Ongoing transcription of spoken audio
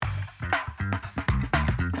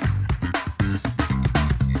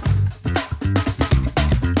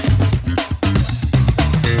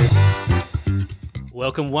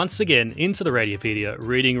Welcome once again into the Radiopedia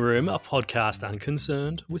Reading Room, a podcast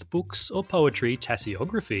unconcerned with books or poetry,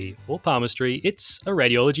 tasseography or palmistry. It's a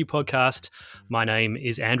radiology podcast. My name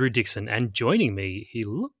is Andrew Dixon, and joining me, he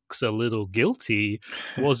looks a little guilty.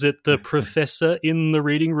 Was it the professor in the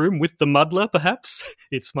reading room with the muddler, perhaps?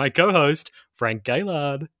 It's my co-host, Frank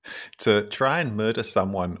Gaylard. To try and murder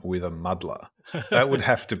someone with a muddler, that would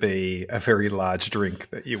have to be a very large drink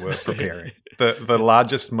that you were preparing. The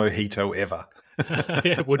largest mojito ever.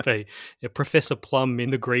 Yeah, it would be. Yeah, Professor Plum in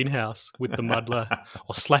the greenhouse with the muddler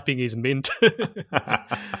or slapping his mint.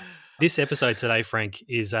 This episode today, Frank,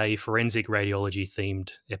 is a forensic radiology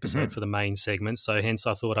themed episode for the main segment. So hence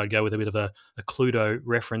I thought I'd go with a bit of a Cluedo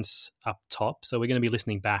reference up top. So we're going to be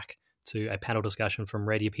listening back to a panel discussion from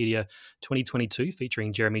Radiopedia 2022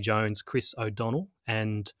 featuring Jeremy Jones, Chris O'Donnell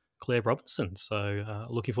and Claire Robinson. So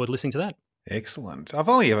looking forward to listening to that. Excellent. I've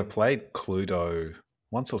only ever played Cluedo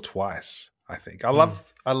once or twice, I think. I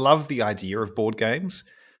love the idea of board games.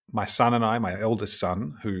 My son and I, my eldest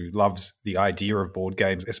son, who loves the idea of board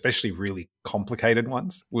games, especially really complicated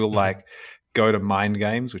ones, we'll go to Mind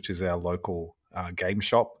Games, which is our local game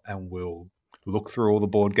shop, and we'll look through all the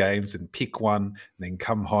board games and pick one, and then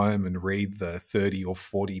come home and read the 30 or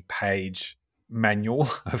 40 page manual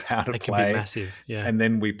of how to play. It can be massive, yeah. And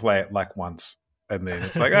then we play it like once, and then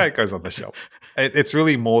it's like, it goes on the shelf. It's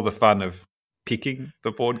really more the fun of picking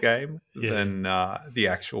the board game than the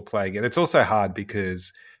actual playing it. It's also hard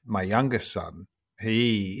because my youngest son,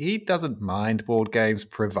 he doesn't mind board games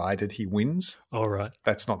provided he wins. All right.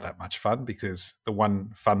 That's not that much fun because the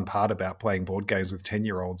one fun part about playing board games with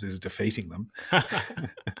 10-year-olds is defeating them.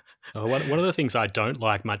 One of the things I don't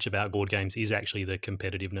like much about board games is actually the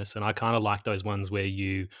competitiveness, and I kind of like those ones where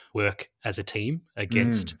you work as a team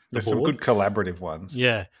against the board. There's some good collaborative ones.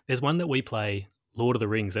 Yeah. There's one that we play, Lord of the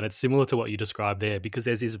Rings, and it's similar to what you described there because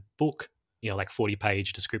there's this book, like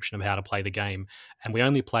 40-page description of how to play the game, and we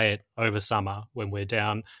only play it over summer when we're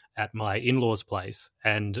down at my in-laws' place,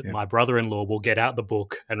 and my brother-in-law will get out the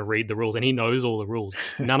book and read the rules, and he knows all the rules.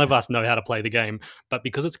 None of us know how to play the game, but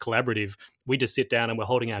because it's collaborative, we just sit down and we're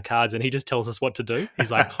holding our cards, and he just tells us what to do.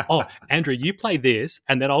 He's like, "Oh, Andrew, you play this,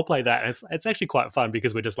 and then I'll play that." And it's actually quite fun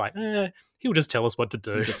because we're just like, he'll just tell us what to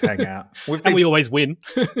do. We just hang out. And we always win.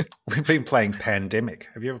 We've been playing Pandemic.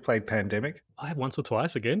 Have you ever played Pandemic? I have once or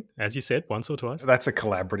twice, again, as you said, once or twice. That's a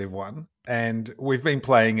collaborative one. And we've been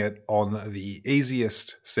playing it on the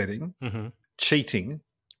easiest setting, cheating,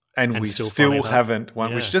 and we still haven't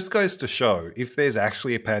won, which just goes to show if there's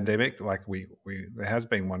actually a pandemic, like there has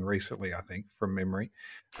been one recently, I think, from memory,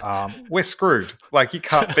 we're screwed. Like, you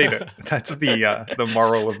can't beat it. That's the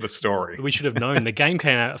moral of the story. We should have known. The game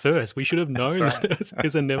came out first. We should have known that it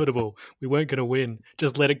was inevitable. We weren't going to win.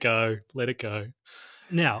 Just let it go. Let it go.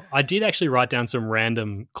 Now, I did actually write down some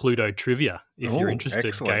random Cluedo trivia, if you're interested,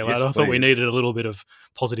 Gaylard. Yes, I thought we needed a little bit of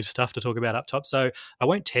positive stuff to talk about up top. So I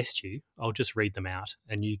won't test you. I'll just read them out,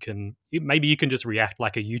 and maybe you can just react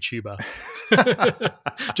like a YouTuber.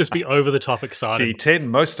 Just be over the top excited. The 10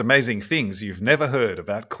 most amazing things you've never heard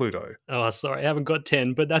about Cluedo. Oh, sorry, I haven't got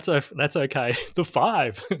 10, but that's okay. The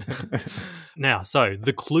 5. Now, so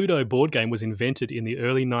the Cluedo board game was invented in the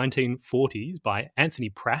early 1940s by Anthony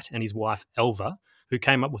Pratt and his wife Elva, who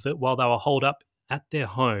came up with it while they were holed up at their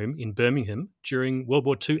home in Birmingham during World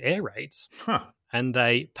War II air raids. And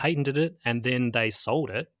they patented it, and then they sold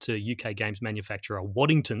it to UK games manufacturer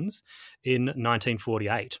Waddington's in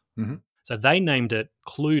 1948. So they named it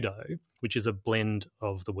Cluedo, which is a blend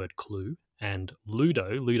of the word clue and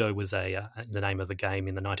Ludo. Ludo was the name of the game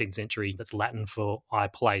in the 19th century. That's Latin for I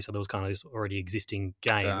play. So there was kind of this already existing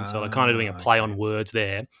game. So they're kind of doing a play on words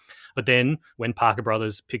there. But then when Parker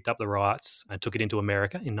Brothers picked up the rights and took it into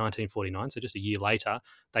America in 1949, so just a year later,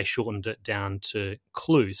 they shortened it down to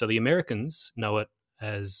Clue. So the Americans know it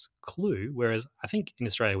as Clue, whereas I think in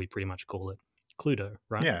Australia we pretty much call it Cluedo,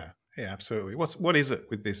 right? Yeah, absolutely. What is it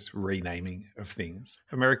with this renaming of things?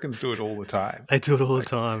 Americans do it all the time. They do it all the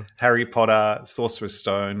time. Harry Potter, Sorcerer's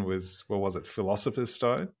Stone was, what was it, Philosopher's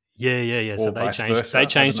Stone? Yeah. So they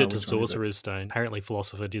changed it to Sorcerer's Stone. Apparently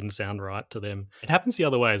Philosopher didn't sound right to them. It happens the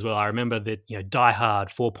other way as well. I remember that, Die Hard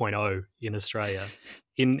 4.0 in Australia.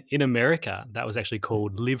 In America, that was actually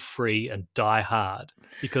called Live Free and Die Hard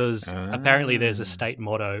because apparently there's a state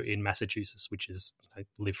motto in Massachusetts, which is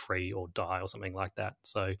live free or die or something like that.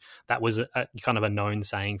 So that was a kind of a known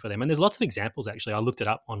saying for them. And there's lots of examples, actually. I looked it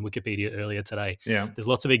up on Wikipedia earlier today. Yeah. There's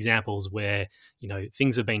lots of examples where,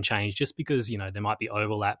 things have been changed just because, there might be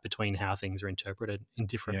overlap between how things are interpreted in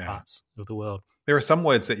different parts of the world. There are some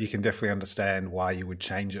words that you can definitely understand why you would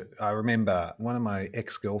change it. I remember one of my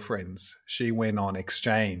ex-girlfriends, she went on exchange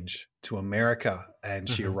exchange to America, and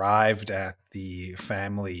she arrived at the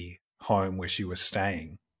family home where she was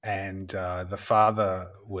staying. And the father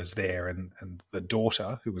was there, and the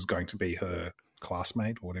daughter, who was going to be her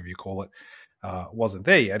classmate, or whatever you call it, wasn't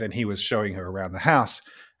there yet. And he was showing her around the house,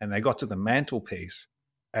 and they got to the mantelpiece,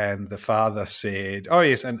 and the father said, "Oh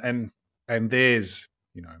yes, and there's,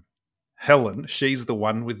 Helen. She's the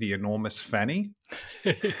one with the enormous fanny."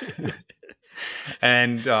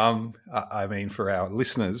 And I mean, for our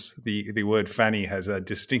listeners, the word fanny has a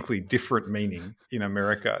distinctly different meaning in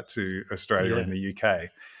America to Australia and the UK.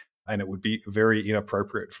 And it would be very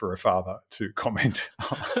inappropriate for a father to comment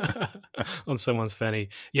on someone's fanny.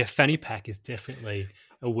 Yeah, fanny pack is definitely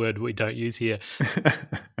a word we don't use here.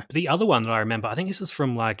 The other one that I remember, I think this was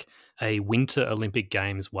from like a Winter Olympic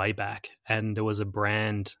Games way back, and there was a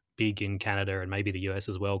brand big in Canada and maybe the US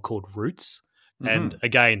as well called Roots. And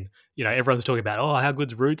again, everyone's talking about, oh, how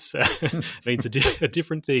good's Roots? It means a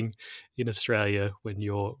different thing in Australia when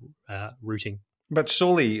you're rooting. But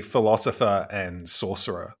surely philosopher and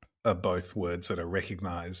sorcerer are both words that are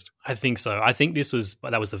recognised. I think so. I think that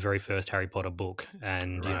was the very first Harry Potter book,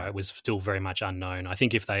 and it was still very much unknown. I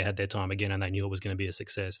think if they had their time again and they knew it was going to be a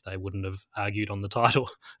success, they wouldn't have argued on the title.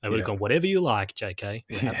 They would have gone, whatever you like, JK.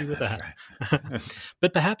 We're happy with that. Right.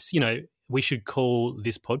 But perhaps, we should call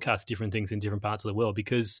this podcast different things in different parts of the world,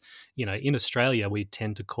 because, in Australia, we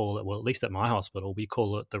tend to call it, well, at least at my hospital, we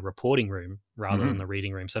call it the reporting room rather than the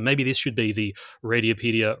reading room. So maybe this should be the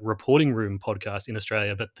Radiopedia reporting room podcast in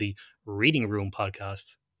Australia, but the reading room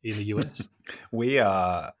podcast in the US. We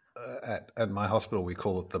are, at my hospital, we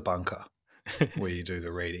call it the bunker, where you do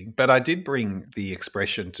the reading. But I did bring the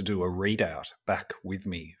expression to do a readout back with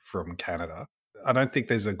me from Canada. I don't think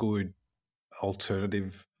there's a good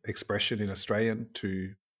alternative expression in Australian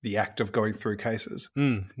to the act of going through cases.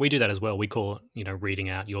 We do that as well. We call it, reading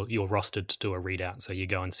out. You're rostered to do a readout. So you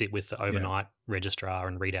go and sit with the overnight registrar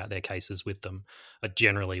and read out their cases with them. But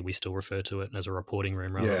generally, we still refer to it as a reporting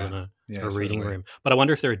room rather than a reading room. But I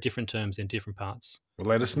wonder if there are different terms in different parts. Well,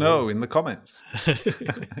 let us know in the comments.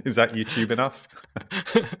 Is that YouTube enough?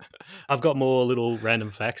 I've got more little random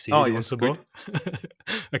facts here. Oh, yes, good.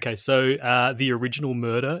 Okay, so the original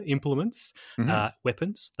murder implements,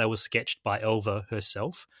 weapons, they were sketched by Elva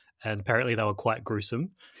herself, and apparently they were quite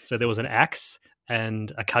gruesome. So there was an axe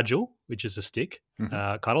and a cudgel, which is a stick,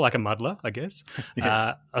 kind of like a muddler, I guess, Yes.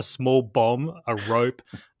 a small bomb, a rope,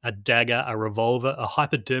 a dagger, a revolver, a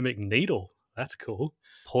hypodermic needle. That's cool.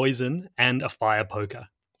 Poison, and a fire poker.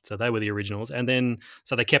 So they were the originals. And then,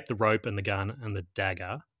 so they kept the rope and the gun and the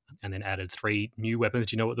dagger, and then added 3 new weapons.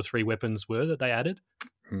 Do you know what the 3 weapons were that they added?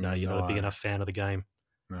 No, you're not a big enough fan of the game.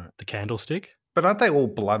 No. The candlestick? But aren't they all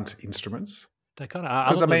blunt instruments? They kind of are.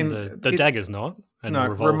 Because, the dagger's not. And no, the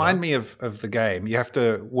revolver. Remind me of the game. You have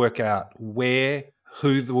to work out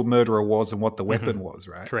who the murderer was and what the weapon was,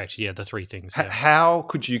 right? Correct, yeah, the 3 things. How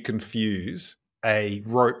could you confuse a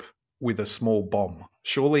rope with a small bomb?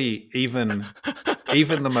 Surely even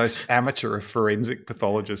the most amateur of forensic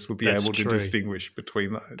pathologists would be able to distinguish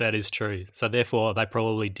between those. That is true. So therefore, they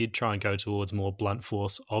probably did try and go towards more blunt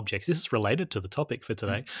force objects. This is related to the topic for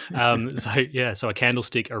today. So a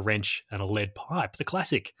candlestick, a wrench, and a lead pipe, the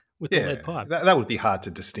classic. With the lead pipe. That would be hard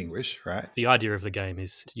to distinguish, right? The idea of the game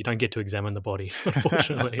is you don't get to examine the body,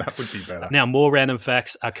 unfortunately. That would be better. Now, more random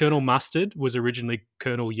facts. Colonel Mustard was originally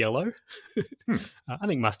Colonel Yellow. I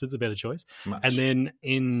think Mustard's a better choice. Much. And then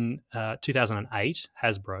in 2008,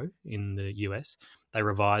 Hasbro in the US, they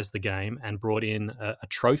revised the game and brought in a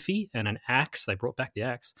trophy and an axe. They brought back the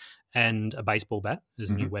axe and a baseball bat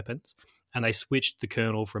as new weapons. And they switched the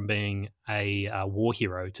Colonel from being a war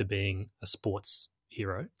hero to being a sports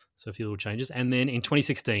hero. So a few little changes. And then in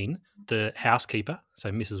 2016, the housekeeper,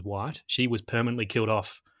 so Mrs. White, she was permanently killed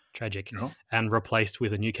off, tragic, and replaced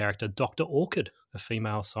with a new character, Dr. Orchid, a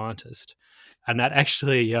female scientist. And that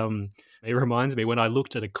actually, it reminds me, when I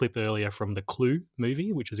looked at a clip earlier from the Clue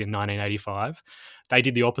movie, which was in 1985, they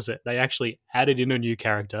did the opposite. They actually added in a new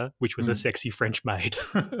character, which was a sexy French maid.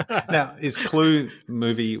 Now, is Clue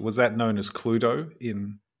movie, was that known as Cluedo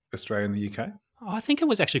in Australia and the UK? I think it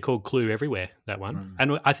was actually called Clue everywhere, that one.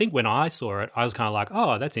 And I think when I saw it, I was kind of like,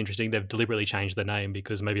 oh, that's interesting. They've deliberately changed the name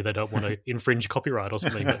because maybe they don't want to infringe copyright or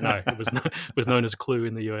something. But no, it was known as Clue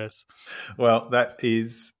in the US. Well, that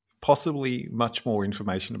is possibly much more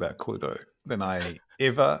information about Cluedo than I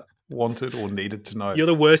ever wanted or needed to know. You're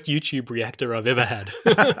the worst YouTube reactor I've ever had.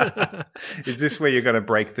 Is this where you're going to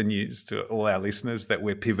break the news to all our listeners that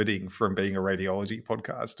we're pivoting from being a radiology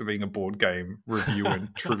podcast to being a board game review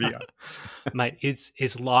and trivia? Mate,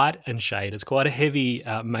 it's light and shade. It's quite a heavy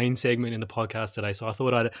main segment in the podcast today, so I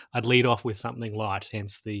thought I'd lead off with something light,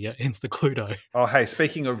 hence the Cluedo. Oh, hey,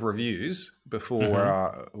 speaking of reviews,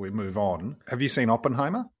 before we move on, have you seen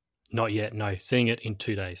Oppenheimer? Not yet, no. Seeing it in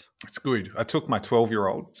 2 days. It's good. I took my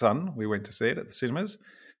 12-year-old son. We went to see it at the cinemas.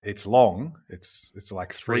 It's long. It's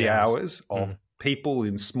like 3 hours of people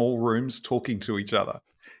in small rooms talking to each other.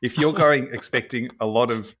 If you're going expecting a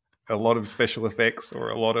lot of special effects or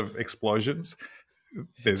a lot of explosions,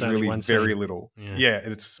 there's really very little. Yeah,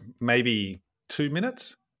 it's maybe 2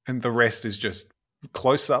 minutes, and the rest is just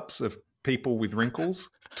close-ups of people with wrinkles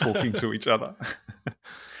talking to each other.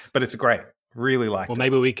 But it's great. Really liked it. Well,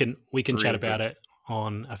 maybe we can chat about it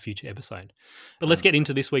on a future episode. But let's get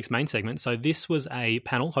into this week's main segment. So this was a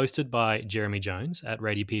panel hosted by Jeremy Jones at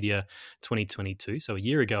Radiopedia 2022, so a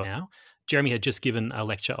year ago now. Jeremy had just given a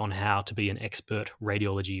lecture on how to be an expert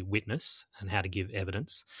radiology witness and how to give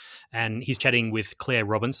evidence. And he's chatting with Claire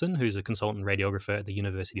Robinson, who's a consultant radiographer at the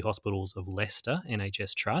University Hospitals of Leicester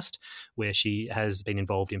NHS Trust, where she has been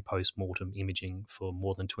involved in post-mortem imaging for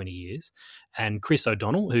more than 20 years. And Chris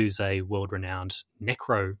O'Donnell, who's a world-renowned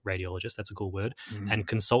necro-radiologist, that's a cool word, and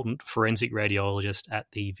consultant forensic radiologist at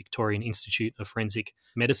the Victorian Institute of Forensic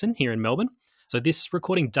Medicine here in Melbourne. So this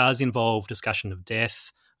recording does involve discussion of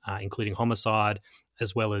death, including homicide,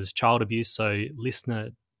 as well as child abuse. So listener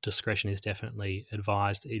discretion is definitely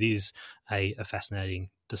advised. It is a fascinating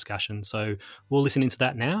discussion. So we'll listen into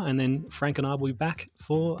that now, and then Frank and I will be back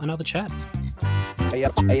for another chat.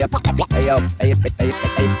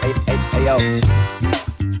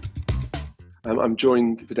 I'm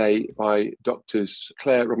joined today by Doctors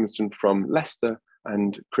Claire Robinson from Leicester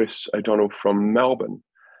and Chris O'Donnell from Melbourne.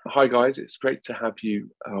 Hi guys, it's great to have you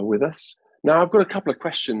with us. Now, I've got a couple of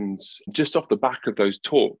questions just off the back of those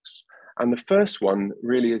talks. And the first one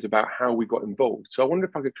really is about how we got involved. So I wonder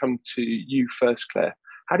if I could come to you first, Claire.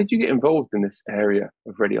 How did you get involved in this area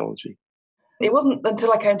of radiology? It wasn't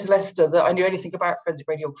until I came to Leicester that I knew anything about forensic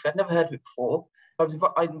radiography. I'd never heard of it before. I was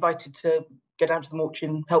invited to go down to the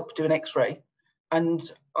mortuary and help do an X-ray. And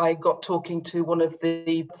I got talking to one of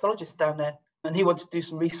the pathologists down there. And he wanted to do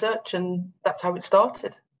some research, and that's how it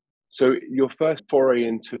started. So your first foray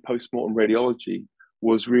into post-mortem radiology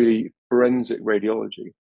was really forensic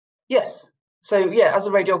radiology? Yes. So, yeah, as a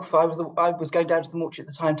radiographer, I was going down to the mortuary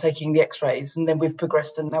at the time taking the X-rays, and then we've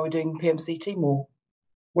progressed and now we're doing PMCT more.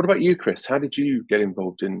 What about you, Chris? How did you get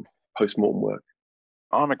involved in post-mortem work?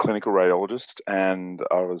 I'm a clinical radiologist, and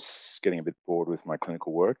I was getting a bit bored with my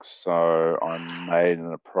clinical work, so I made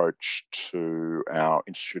an approach to our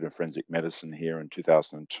Institute of Forensic Medicine here in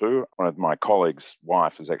 2002. One of my colleagues'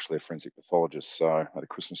 wife is actually a forensic pathologist, so at a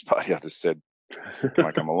Christmas party I just said, can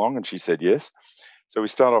I come along? And she said yes. So we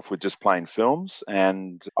start off with just plain films,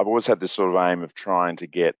 and I've always had this sort of aim of trying to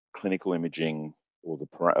get clinical imaging or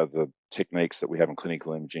the techniques that we have in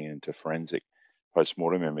clinical imaging into forensic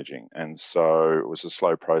post-mortem imaging. And so it was a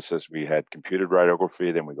slow process. We had computed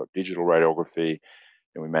radiography, then we got digital radiography,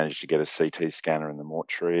 and we managed to get a CT scanner in the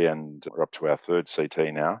mortuary, and we're up to our third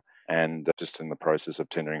CT now, and just in the process of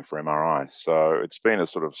tendering for MRI. So it's been a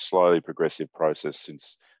sort of slowly progressive process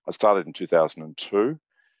since I started in 2002.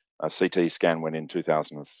 A CT scan went in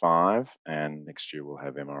 2005, and next year we'll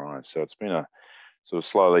have MRI. So it's been a sort of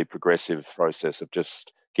slowly progressive process of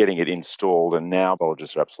just getting it installed, and now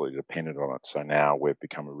pathologists are absolutely dependent on it. So now we've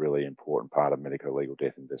become a really important part of medico-legal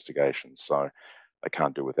death investigations. So they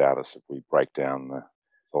can't do without us. If we break down, the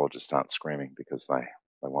pathologists start screaming because they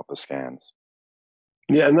want the scans.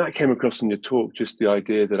 Yeah, and that came across in your talk, just the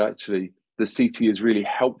idea that actually the CT is really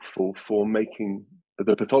helpful for making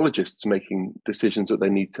the pathologists making decisions that they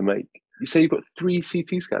need to make. You say you've got 3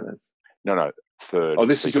 CT scanners? No. Third. Oh,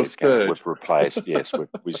 this is your third. We've replaced, yes.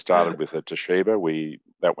 We started with a Toshiba.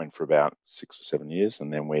 That went for about 6 or 7 years,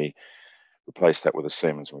 and then we replaced that with a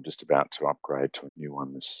Siemens. We're just about to upgrade to a new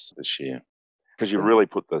one this year. Because you really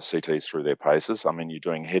put the CTs through their paces. I mean, you're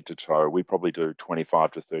doing head to toe. We probably do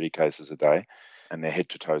 25 to 30 cases a day, and they're head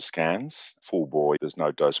to toe scans, full bore. There's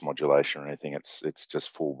no dose modulation or anything. It's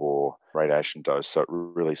just full bore radiation dose. So it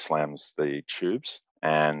really slams the tubes.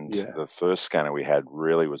 And the first scanner we had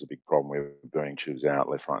really was a big problem. We were burning tubes out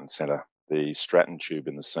left, right, and centre. The Stratton tube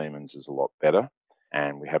in the Siemens is a lot better,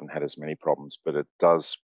 and we haven't had as many problems. But it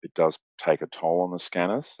does take a toll on the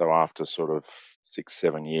scanners. So after sort of 6,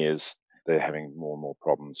 7 years, they're having more and more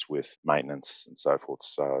problems with maintenance and so forth.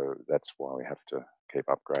 So that's why we have to keep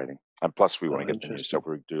upgrading. And plus, we want to get the new stuff.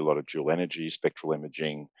 We do a lot of dual energy, spectral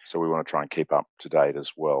imaging. So we want to try and keep up to date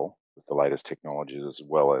as well with the latest technologies, as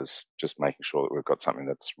well as just making sure that we've got something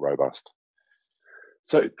that's robust.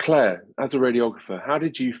 So, Claire, as a radiographer, how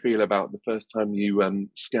did you feel about the first time you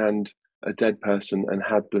scanned a dead person and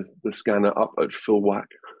had the scanner up at full whack?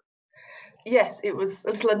 Yes, it was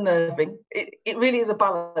a little unnerving. It really is a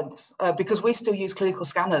balance because we still use clinical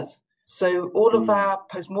scanners. So all of our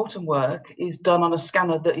post-mortem work is done on a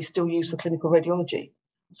scanner that is still used for clinical radiology.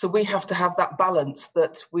 So we have to have that balance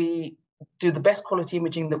that we do the best quality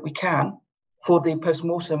imaging that we can for the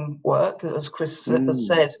post-mortem work, as Chris has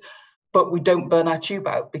said, but we don't burn our tube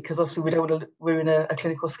out because obviously we don't want to ruin a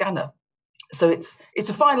clinical scanner. So it's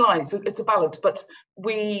a fine line, it's a balance, but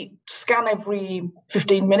we scan every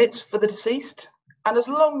 15 minutes for the deceased. And as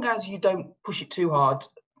long as you don't push it too hard,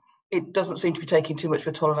 it doesn't seem to be taking too much of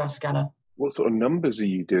a toll on our scanner. What sort of numbers are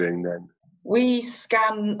you doing then? We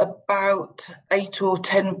scan about 8 or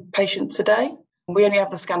 10 patients a day. We only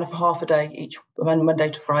have the scanner for half a day each, Monday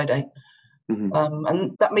to Friday.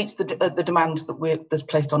 And that meets the demand that's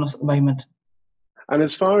placed on us at the moment. And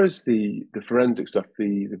as far as the forensic stuff,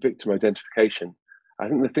 the victim identification, I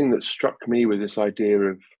think the thing that struck me was this idea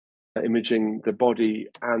of imaging the body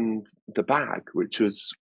and the bag, which was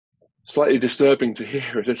slightly disturbing to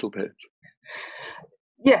hear a little bit.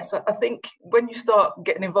 Yes, I think when you start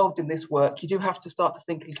getting involved in this work, you do have to start to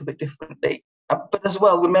think a little bit differently. But as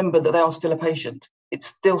well, remember that they are still a patient. It's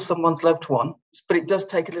still someone's loved one, but it does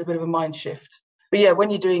take a little bit of a mind shift. But yeah,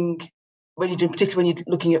 particularly when you're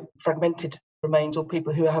looking at fragmented remains or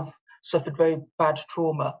people who have suffered very bad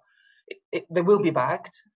trauma, they will be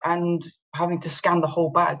bagged, and having to scan the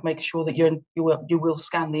whole bag makes sure that you will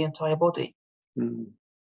scan the entire body.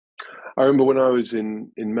 I remember when I was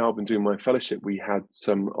in Melbourne doing my fellowship, we had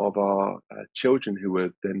some of our children who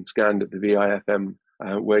were then scanned at the VIFM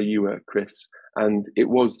where you were, Chris, and it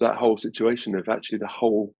was that whole situation of actually the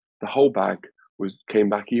whole bag came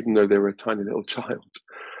back, even though they were a tiny little child,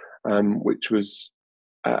 which was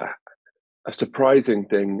a surprising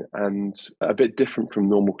thing and a bit different from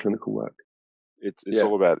normal clinical work. It's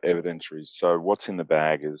all about evidentiaries. So what's in the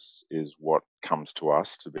bag is what comes to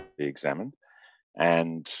us to be examined.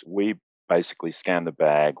 And we basically scan the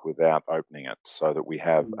bag without opening it so that we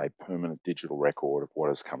have a permanent digital record of what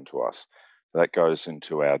has come to us. That goes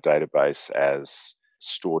into our database as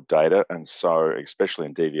stored data. And so, especially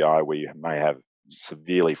in DVI, where you may have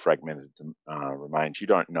severely fragmented remains, you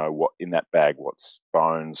don't know what in that bag, what's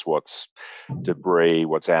bones, what's debris,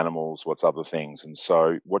 what's animals, what's other things. And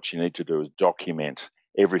so what you need to do is document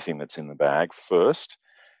everything that's in the bag first.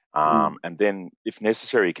 And then, if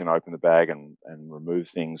necessary, you can open the bag and remove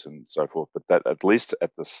things and so forth. But that, at least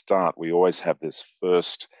at the start, we always have this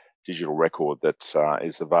first digital record that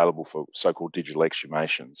is available for so-called digital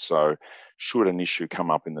exhumation. So should an issue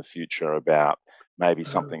come up in the future about maybe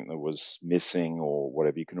something that was missing or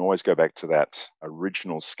whatever, you can always go back to that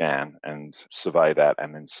original scan and survey that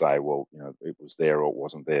and then say, well, it was there or it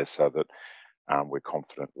wasn't there, so that we're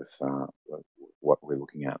confident with what we're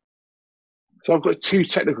looking at. So I've got two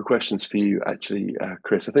technical questions for you, actually,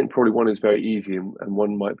 Chris. I think probably one is very easy and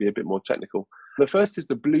one might be a bit more technical. The first is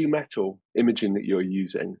the blue metal imaging that you're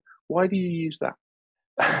using. Why do you use that?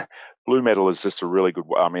 Blue metal is just a really good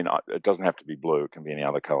way. I mean, it doesn't have to be blue. It can be any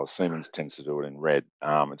other color. Siemens tends to do it in red.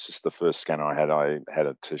 It's just the first scanner I had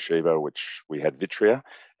a Toshiba, which we had Vitria,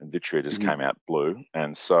 and Vitria just came out blue.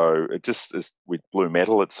 And so it just is with blue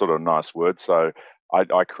metal. It's sort of a nice word. So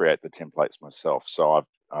I create the templates myself. So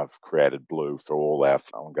I've created blue for all our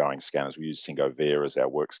ongoing scanners. We use Syngovia as our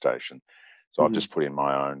workstation. So I've just put in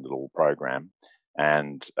my own little program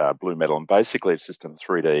and blue metal. And basically it's just a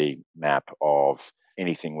 3D map of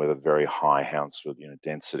anything with a very high Hounsfield unit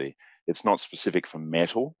density. It's not specific for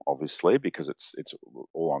metal, obviously, because it's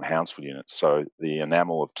all on Hounsfield units. So the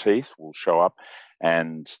enamel of teeth will show up,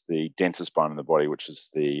 and the dentist bone in the body, which is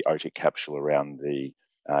the otic capsule around the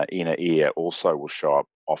inner ear, also will show up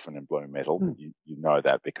often in blue metal. You know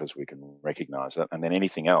that because we can recognize it. And then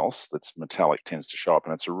anything else that's metallic tends to show up.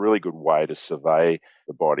 And it's a really good way to survey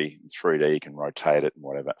the body in 3D. You can rotate it and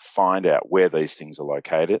whatever, find out where these things are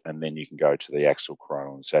located. And then you can go to the axial,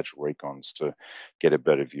 coronal and sagittal recons to get a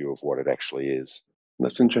better view of what it actually is.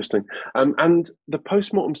 That's interesting. And the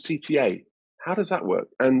postmortem CTA, how does that work?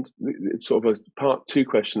 And it's sort of a part two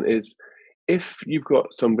question is, if you've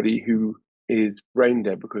got somebody who is brain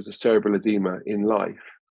dead because of cerebral edema in life,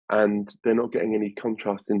 and they're not getting any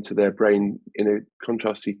contrast into their brain in a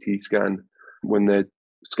contrast CT scan when they're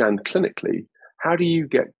scanned clinically, how do you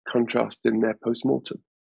get contrast in their post-mortem?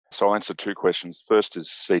 So I'll answer two questions. First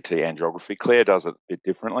is CT angiography. Claire does it a bit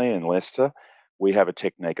differently in Leicester, we have a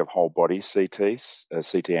technique of whole body CT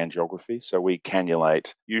angiography. So we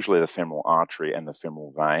cannulate usually the femoral artery and the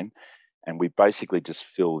femoral vein, and we basically just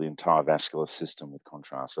fill the entire vascular system with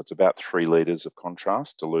contrast. So it's about 3 litres of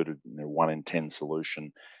contrast diluted in a 1 in 10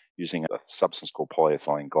 solution using a substance called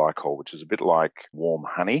polyethylene glycol, which is a bit like warm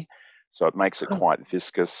honey. So it makes it quite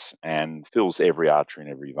viscous and fills every artery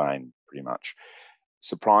and every vein pretty much.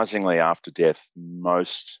 Surprisingly, after death,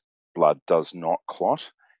 most blood does not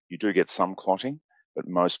clot. You do get some clotting, but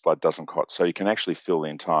most blood doesn't clot. So you can actually fill the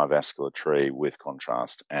entire vascular tree with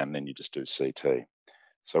contrast, and then you just do CT.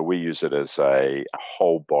 So we use it as a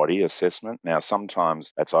whole body assessment. Now,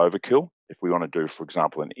 sometimes that's overkill. If we want to do, for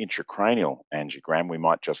example, an intracranial angiogram, we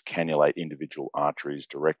might just cannulate individual arteries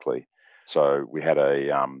directly. So we had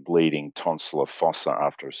a bleeding tonsillar fossa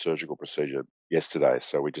after a surgical procedure yesterday.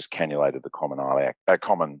 So we just cannulated the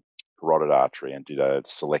common carotid artery and did a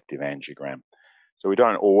selective angiogram. So we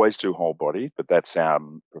don't always do whole body, but that's our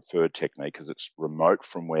preferred technique because it's remote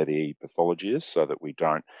from where the pathology is, so that we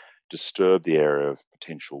don't disturb the area of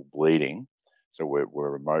potential bleeding. So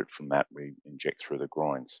we're remote from that. We inject through the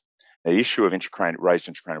groins. The issue of raised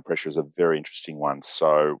intracranial pressure is a very interesting one.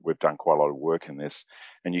 So we've done quite a lot of work in this,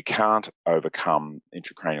 and you can't overcome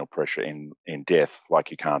intracranial pressure in death like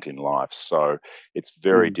you can't in life. So it's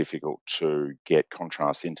very difficult to get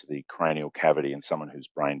contrast into the cranial cavity in someone who's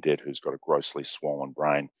brain dead, who's got a grossly swollen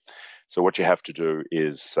brain. So what you have to do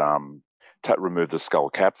is remove the skull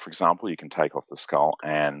cap, for example. You can take off the skull,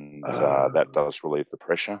 and that does relieve the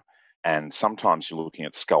pressure. And sometimes you're looking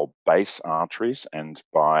at skull base arteries, and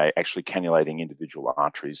by actually cannulating individual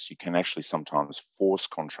arteries, you can actually sometimes force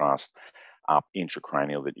contrast up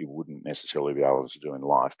intracranial that you wouldn't necessarily be able to do in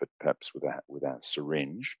life, but perhaps with a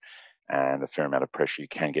syringe and a fair amount of pressure, you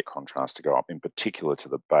can get contrast to go up, in particular to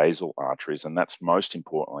the basal arteries. And that's most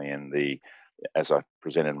importantly in the, as I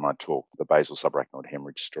presented in my talk, the basal subarachnoid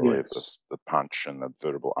hemorrhage story of the punch and the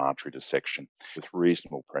vertebral artery dissection. With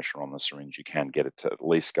reasonable pressure on the syringe, you can get it to at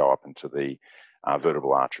least go up into the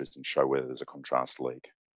vertebral arteries and show whether there's a contrast leak.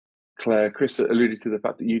 Claire, Chris alluded to the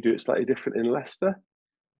fact that you do it slightly different in Leicester.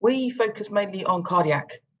 We focus mainly on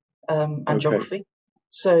cardiac angiography. Okay.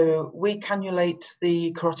 So we cannulate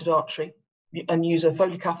the carotid artery and use a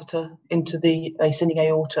Foley catheter into the ascending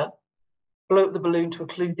aorta, blow up the balloon to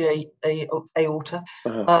occlude the aorta,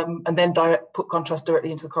 and then put contrast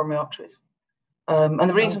directly into the coronary arteries. And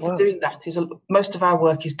the reason for doing that is most of our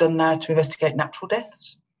work is done now to investigate natural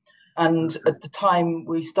deaths. And at the time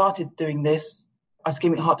we started doing this,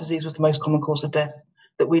 ischemic heart disease was the most common cause of death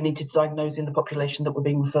that we needed to diagnose in the population that were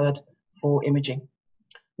being referred for imaging.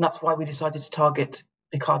 And that's why we decided to target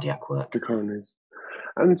the cardiac work. The coronaries.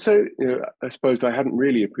 And so, I suppose I hadn't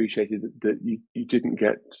really appreciated that you didn't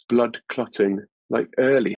get blood clotting like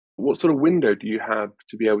early. What sort of window do you have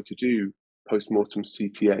to be able to do post-mortem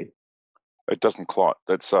CTA? It doesn't clot.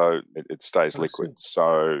 It stays liquid.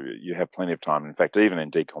 So you have plenty of time. In fact, even in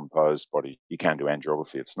decomposed body, you can do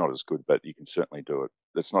angiography. It's not as good, but you can certainly do it.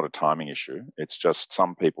 It's not a timing issue. It's just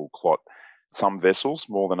some people clot some vessels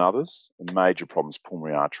more than others. The major problems,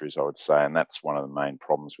 pulmonary arteries, I would say, and that's one of the main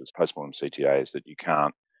problems with postmortem CTA is that you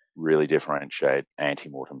can't really differentiate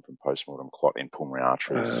antemortem from postmortem clot in pulmonary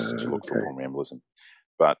arteries to look for pulmonary embolism.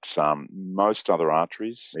 But most other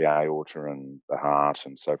arteries, the aorta and the heart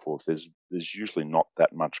and so forth, there's usually not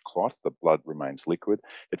that much clot. The blood remains liquid.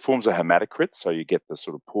 It forms a hematocrit, so you get the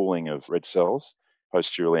sort of pooling of red cells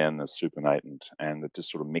posteriorly and the supernatant, and it just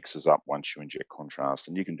sort of mixes up once you inject contrast.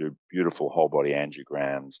 And you can do beautiful whole body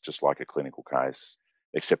angiograms, just like a clinical case,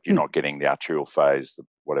 except you're not getting the arterial phase,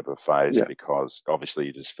 whatever phase, because obviously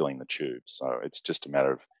you're just filling the tubes. So it's just a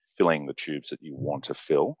matter of filling the tubes that you want to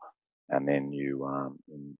fill, and then you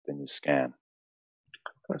scan.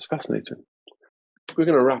 That's fascinating. We're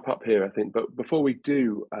going to wrap up here, I think. But before we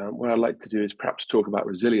do, what I'd like to do is perhaps talk about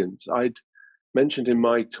resilience. I'd mentioned in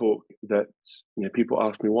my talk that people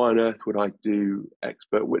ask me, why on earth would I do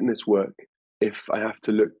expert witness work if I have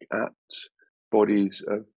to look at bodies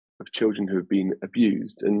of children who have been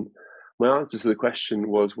abused? And my answer to the question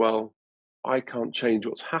was, well, I can't change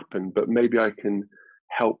what's happened, but maybe I can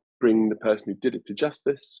help bring the person who did it to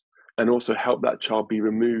justice, and also help that child be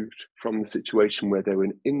removed from the situation where they were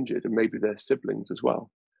injured, and maybe their siblings as well.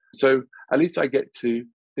 So at least I get to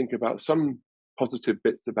think about some positive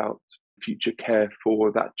bits about future care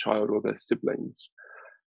for that child or their siblings.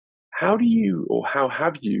 How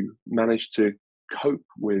have you managed to cope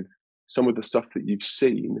with some of the stuff that you've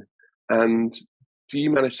seen? And do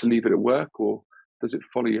you manage to leave it at work, or does it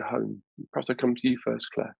follow you home? Perhaps I come to you first,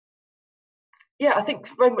 Claire. Yeah, I think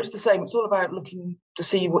very much the same. It's all about looking to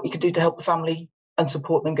see what you can do to help the family and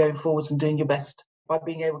support them going forwards and doing your best by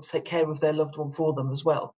being able to take care of their loved one for them as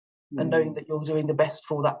well, and knowing that you're doing the best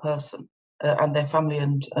for that person and their family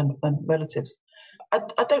and relatives.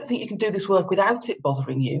 I don't think you can do this work without it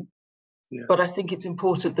bothering you, but I think it's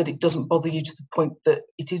important that it doesn't bother you to the point that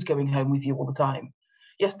it is going home with you all the time.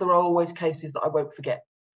 Yes, there are always cases that I won't forget,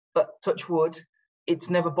 but touch wood, it's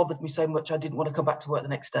never bothered me so much I didn't want to come back to work the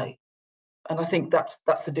next day. And I think that's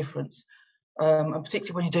the difference. And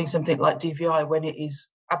particularly when you're doing something like DVI, when it is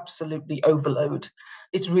absolutely overload,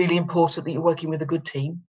 it's really important that you're working with a good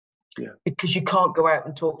team, because you can't go out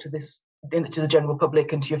and talk to the general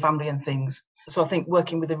public and to your family and things. So I think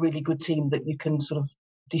working with a really good team that you can sort of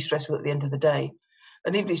de-stress with at the end of the day,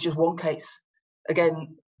 and even if it's just one case,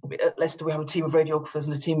 again, at Leicester we have a team of radiographers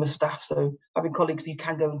and a team of staff, so having colleagues you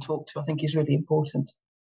can go and talk to I think is really important.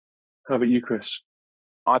 How about you, Chris?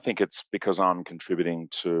 I think it's because I'm contributing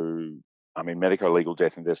to, medico-legal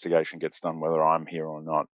death investigation gets done whether I'm here or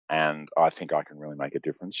not, and I think I can really make a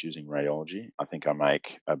difference using radiology. I think I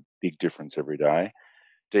make a big difference every day.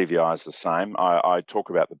 DVI is the same. I talk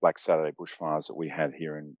about the Black Saturday bushfires that we had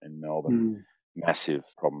here in Melbourne. Massive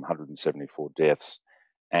problem, 174 deaths.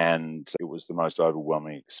 And it was the most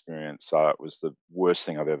overwhelming experience. So it was the worst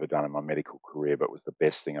thing I've ever done in my medical career, but it was the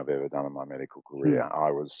best thing I've ever done in my medical career.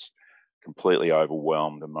 I was completely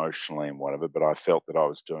overwhelmed emotionally and whatever, but I felt that I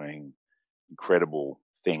was doing incredible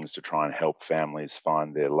things to try and help families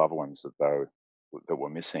find their loved ones that were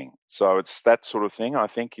missing. So it's that sort of thing. I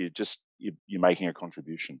think you're making a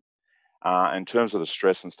contribution. In terms of the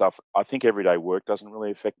stress and stuff, I think everyday work doesn't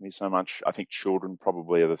really affect me so much. I think children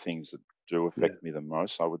probably are the things that do affect me the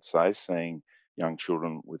most, I would say, seeing young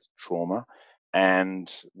children with trauma.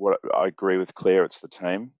 And what I agree with Claire, it's the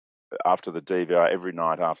team. After the DVI, every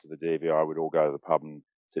night after the DVI, we'd all go to the pub and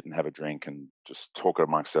sit and have a drink and just talk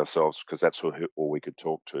amongst ourselves, because that's all we could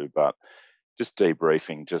talk to. But just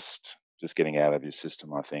debriefing, just getting out of your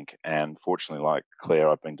system, I think. And fortunately, like Claire,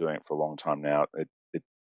 I've been doing it for a long time now. It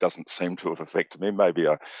doesn't seem to have affected me. Maybe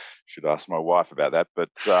I should ask my wife about that. But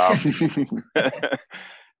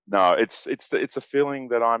no, it's a feeling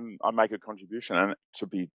that I make a contribution. And to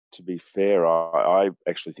be fair, I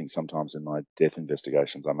actually think sometimes in my death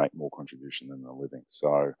investigations I make more contribution than the living.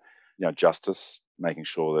 So, justice, making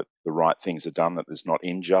sure that the right things are done, that there's not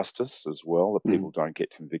injustice as well, that people don't get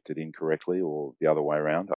convicted incorrectly or the other way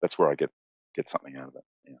around. That's where I get something out of it.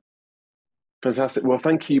 Yeah. Fantastic. Well,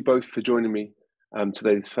 thank you both for joining me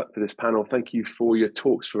today for this panel. Thank you for your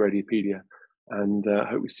talks for Radiopedia, and I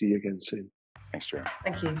hope we see you again soon. Thanks, Jeremy.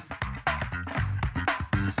 Thank you.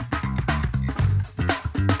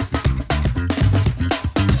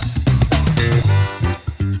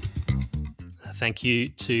 Thank you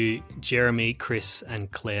to Jeremy, Chris, and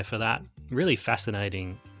Claire for that really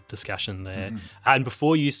fascinating discussion there. And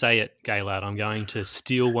before you say it, Gaylord, I'm going to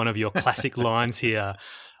steal one of your classic lines here.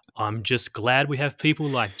 I'm just glad we have people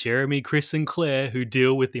like Jeremy, Chris, and Claire who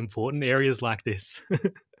deal with important areas like this.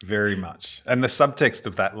 Very much. And the subtext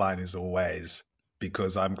of that line is always,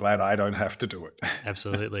 because I'm glad I don't have to do it.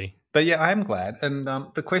 Absolutely. But yeah, I'm glad. And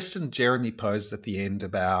the question Jeremy posed at the end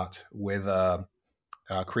about whether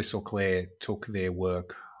Chris or Claire took their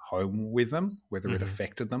work home with them, whether it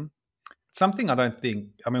affected them. It's something I don't think,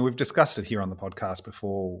 we've discussed it here on the podcast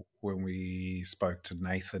before when we spoke to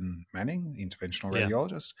Nathan Manning, the interventional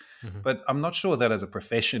radiologist, but I'm not sure that as a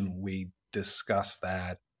profession we discuss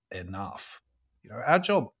that enough. Our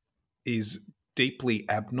job is deeply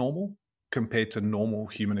abnormal compared to normal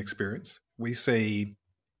human experience. We see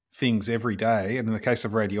things every day, and in the case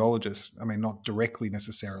of radiologists, not directly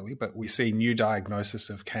necessarily, but we see new diagnosis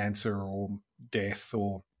of cancer or death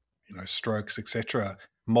or strokes, etc.,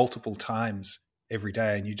 multiple times every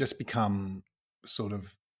day, and you just become sort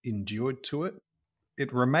of endured to it.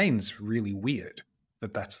 It remains really weird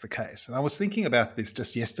that that's the case. And I was thinking about this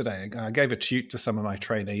just yesterday. I gave a tute to some of my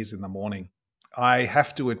trainees in the morning. I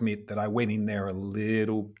have to admit that I went in there a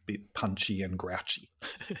little bit punchy and grouchy.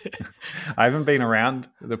 I haven't been around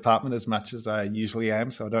the department as much as I usually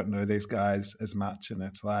am, so I don't know these guys as much. And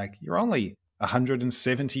it's like, you're only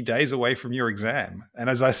 170 days away from your exam. And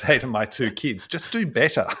as I say to my two kids, just do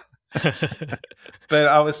better. But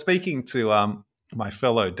I was speaking to my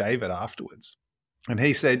fellow David afterwards, and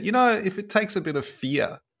he said, if it takes a bit of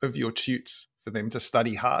fear of your tutes for them to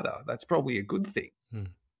study harder, that's probably a good thing.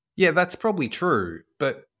 Yeah, that's probably true,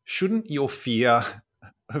 but shouldn't your fear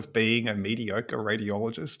of being a mediocre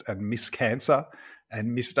radiologist and miss cancer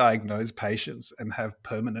and misdiagnose patients and have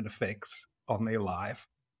permanent effects on their life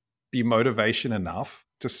be motivation enough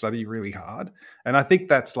to study really hard? And I think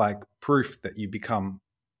that's like proof that you become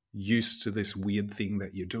used to this weird thing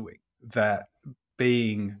that you're doing, that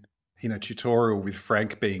being in a tutorial with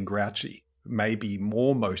Frank being grouchy maybe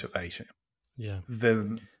more motivating Yeah.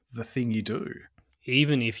 than the thing you do.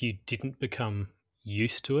 Even if you didn't become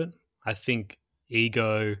used to it, I think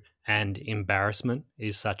ego and embarrassment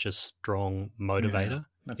is such a strong motivator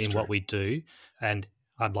in true. what we do. And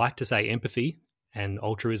I'd like to say empathy and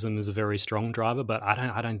altruism is a very strong driver, but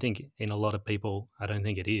I don't think in a lot of people, I don't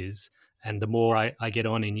think it is. And the more I get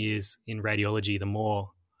on in years in radiology, the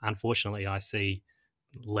more, unfortunately, I see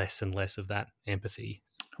less and less of that empathy.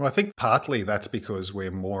 Well, I think partly that's because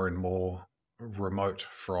we're more and more remote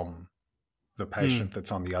from the patient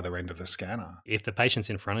that's on the other end of the scanner. If the patient's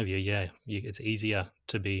in front of you, it's easier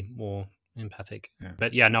to be more empathic. Yeah.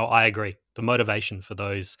 But yeah, no, I agree. The motivation for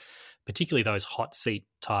those, particularly those hot seat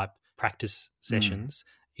type practice sessions,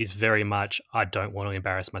 is very much, I don't want to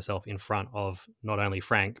embarrass myself in front of not only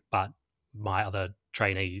Frank, but my other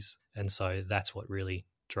trainees. And so that's what really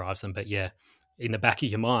drives them. But yeah, in the back of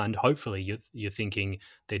your mind, hopefully you're thinking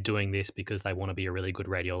they're doing this because they want to be a really good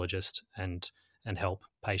radiologist and help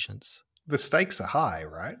patients. The stakes are high,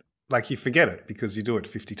 right? Like you forget it because you do it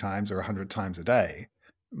 50 times or 100 times a day.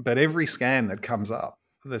 But every scan that comes up,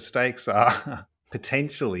 the stakes are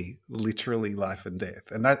potentially literally life and death.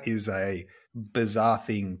 And that is a bizarre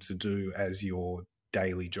thing to do as your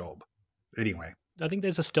daily job. Anyway. I think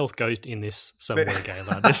there's a stealth goat in this somewhere,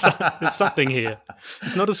 Gayla. There's something here.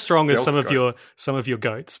 It's not as strong as some of your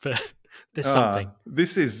goats, but there's something.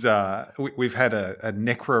 This is we've had a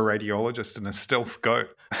necroradiologist and a stealth goat.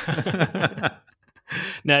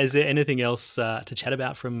 Now, is there anything else to chat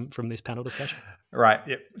about from this panel discussion? Right.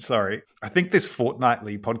 Yep. Sorry. I think this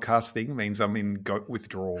fortnightly podcast thing means I'm in goat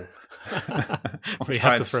withdrawal. So you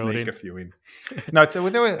have to throw sneak it in. a few in. No, there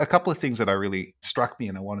were a couple of things that I really struck me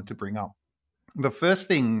and I wanted to bring up. The first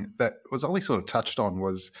thing that was only sort of touched on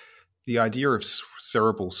was the idea of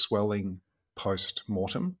cerebral swelling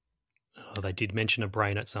post-mortem. Oh, they did mention a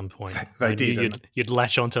brain at some point. They did. You'd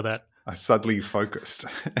latch onto that. I suddenly focused.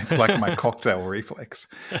 It's like my cocktail reflex.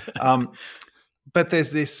 But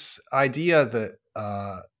there's this idea that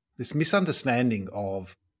this misunderstanding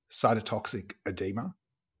of cytotoxic edema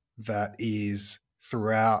that is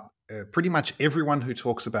throughout pretty much everyone who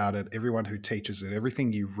talks about it, everyone who teaches it,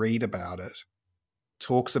 everything you read about it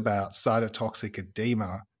talks about cytotoxic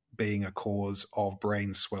edema being a cause of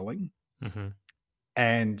brain swelling. Mm-hmm.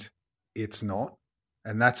 And it's not.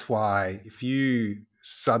 And that's why if you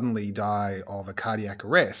suddenly die of a cardiac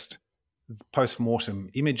arrest, post-mortem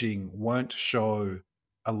imaging won't show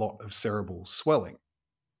a lot of cerebral swelling.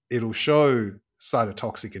 It'll show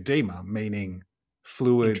cytotoxic edema, meaning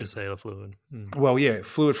fluid. Intracellular fluid. Well, yeah,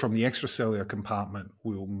 fluid from the extracellular compartment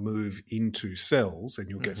will move into cells and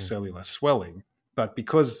you'll get cellular swelling. But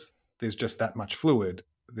because there's just that much fluid,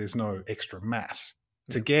 there's no extra mass.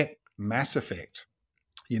 To get mass effect,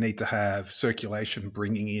 you need to have circulation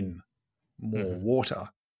bringing in more water.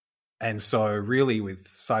 And so really with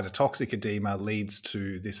cytotoxic edema leads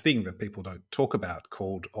to this thing that people don't talk about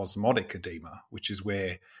called osmotic edema, which is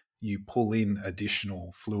where you pull in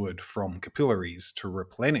additional fluid from capillaries to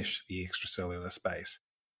replenish the extracellular space.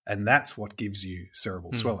 And that's what gives you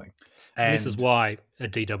cerebral swelling. And this is why a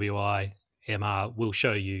DWI MR will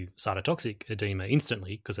show you cytotoxic edema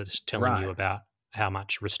instantly because it's telling you about how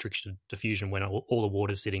much restricted diffusion when all the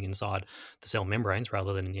water is sitting inside the cell membranes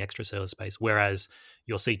rather than in the extracellular space. Whereas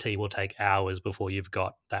your CT will take hours before you've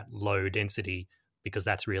got that low density because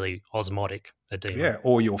that's really osmotic edema. Yeah,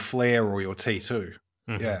 or your flare or your T2.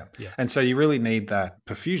 Yeah. And so you really need that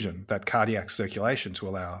perfusion, that cardiac circulation to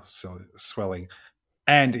allow swelling.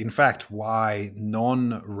 And in fact, why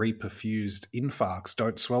non-reperfused infarcts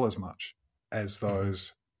don't swell as much as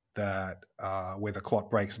those that where the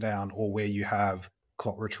clot breaks down or where you have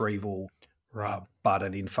clot retrieval, but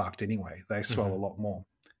an infarct anyway. They swell a lot more.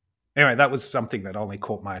 Anyway, that was something that only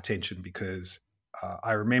caught my attention because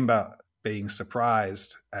I remember being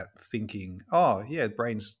surprised at thinking, oh, yeah,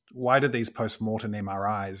 brains, why do these post-mortem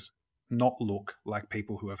MRIs not look like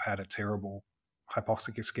people who have had a terrible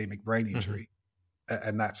hypoxic ischemic brain injury?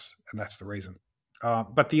 And that's the reason.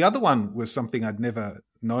 But the other one was something I'd never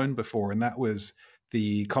known before, and that was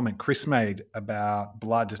the comment Chris made about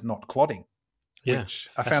blood not clotting, which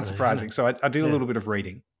I found surprising. So I did a little bit of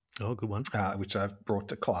reading. Oh, good one. Which I've brought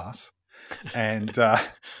to class. And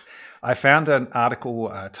I found an article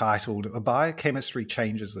titled Biochemistry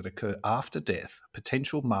Changes That Occur After Death,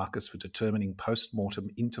 Potential Markers for Determining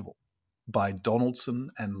Post-Mortem Interval by Donaldson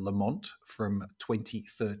and Lamont from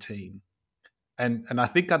 2013. And I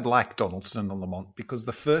think I'd like Donaldson and Lamont because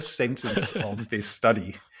the first sentence of this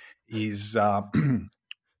study is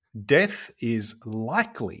death is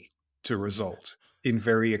likely to result in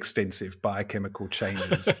very extensive biochemical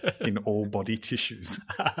changes in all body tissues.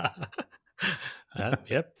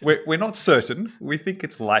 Yep. We're not certain. We think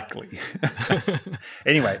it's likely.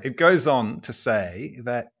 Anyway, it goes on to say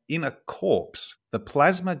that in a corpse, the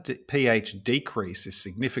plasma pH decrease is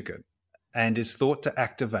significant and is thought to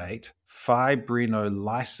activate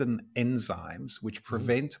fibrinolysin enzymes, which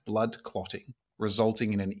prevent blood clotting,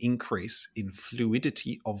 resulting in an increase in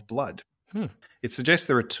fluidity of blood. It suggests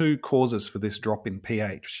there are two causes for this drop in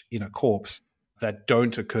pH in a corpse that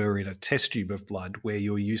don't occur in a test tube of blood where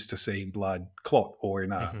you're used to seeing blood clot, or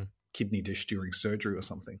in a kidney dish during surgery or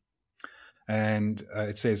something. And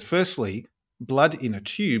it says, firstly, blood in a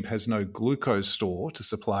tube has no glucose store to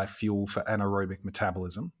supply fuel for anaerobic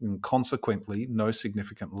metabolism, and consequently, no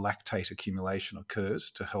significant lactate accumulation occurs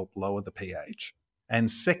to help lower the pH. And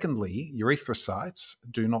secondly, erythrocytes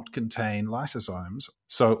do not contain lysosomes,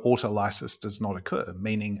 so autolysis does not occur,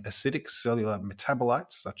 meaning acidic cellular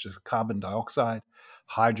metabolites such as carbon dioxide,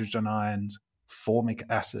 hydrogen ions, formic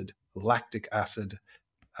acid, lactic acid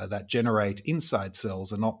that generate inside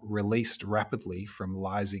cells are not released rapidly from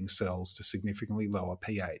lysing cells to significantly lower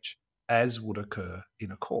pH, as would occur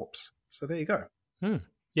in a corpse. So there you go.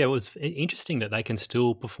 Yeah, it was interesting that they can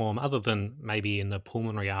still perform, other than maybe in the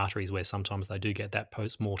pulmonary arteries where sometimes they do get that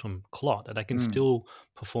post-mortem clot, that they can still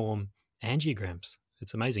perform angiograms.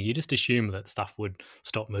 It's amazing. You just assume that stuff would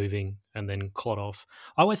stop moving and then clot off.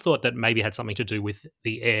 I always thought that maybe it had something to do with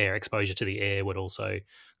the air. Exposure to the air would also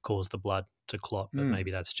cause the blood to clot, but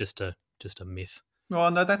maybe that's just a myth. Well,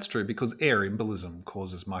 no, that's true, because air embolism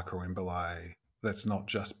causes microemboli. That's not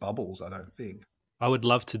just bubbles, I don't think. I would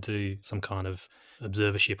love to do some kind of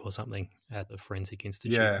observership or something at the Forensic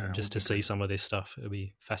Institute just to see some of this stuff. It would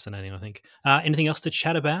be fascinating, I think. Anything else to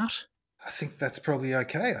chat about? I think that's probably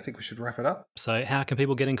okay. I think we should wrap it up. So how can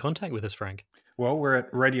people get in contact with us, Frank? Well, we're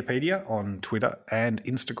at Radiopedia on Twitter and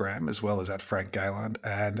Instagram, as well as at Frank Gayland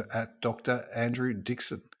and at Dr. Andrew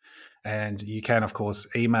Dixon. And you can, of course,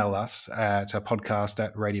 email us at a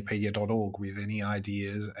podcast@radiopedia.org with any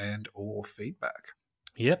ideas and or feedback.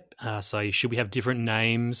 Yep. So should we have different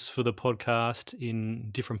names for the podcast in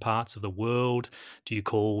different parts of the world? Do you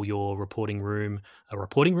call your reporting room a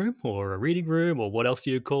reporting room or a reading room, or what else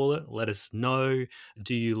do you call it? Let us know.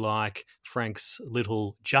 Do you like Frank's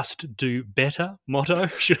little "just do better" motto?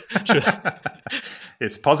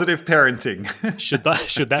 It's positive parenting. Should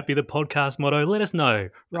that be the podcast motto? Let us know.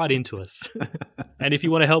 Write into us. And if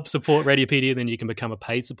you want to help support Radiopedia, then you can become a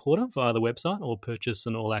paid supporter via the website or purchase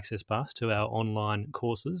an all-access pass to our online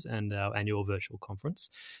courses and our annual virtual conference.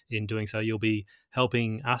 In doing so, you'll be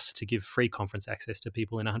helping us to give free conference access to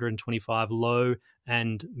people in 125 low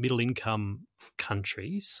and middle-income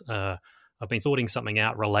countries. I've been sorting something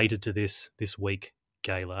out related to this week,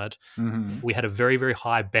 Gaylard. We had a very, very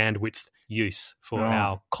high bandwidth use for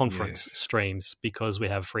our conference streams because we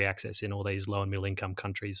have free access in all these low and middle income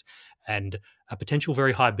countries and a potential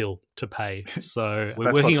very high bill to pay. So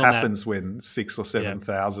we're working on that. That's what happens when 6,000 or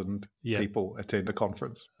 7,000 people attend a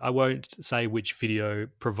conference. I won't say which video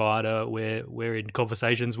provider we're in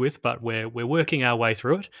conversations with, but we're working our way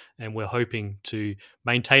through it, and we're hoping to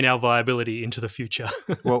maintain our viability into the future.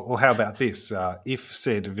 Well, how about this? If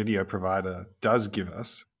said video provider does give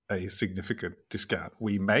us a significant discount,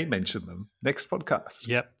 we may mention them next podcast.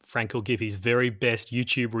 Yep. Frank will give his very best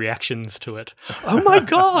YouTube reactions to it. Oh my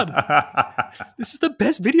God, this is the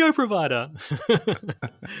best video provider.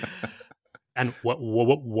 And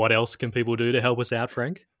what else can people do to help us out,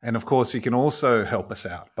 Frank? And of course, you can also help us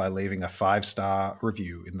out by leaving a 5-star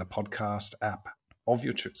review in the podcast app of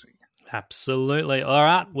your choosing. Absolutely. All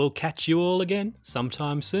right. We'll catch you all again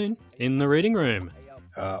sometime soon in the reading room.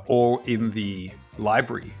 Or in the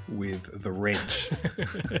library with the wrench.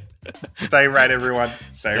 Stay rad, everyone.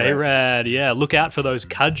 Stay rad. Yeah, look out for those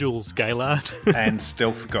cudgels, Gaylard. And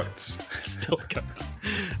stealth goats. Stealth goats.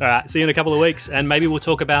 All right, see you in a couple of weeks, and maybe we'll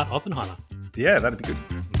talk about Oppenheimer. Yeah, that'd be good.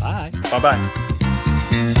 Bye. Bye-bye.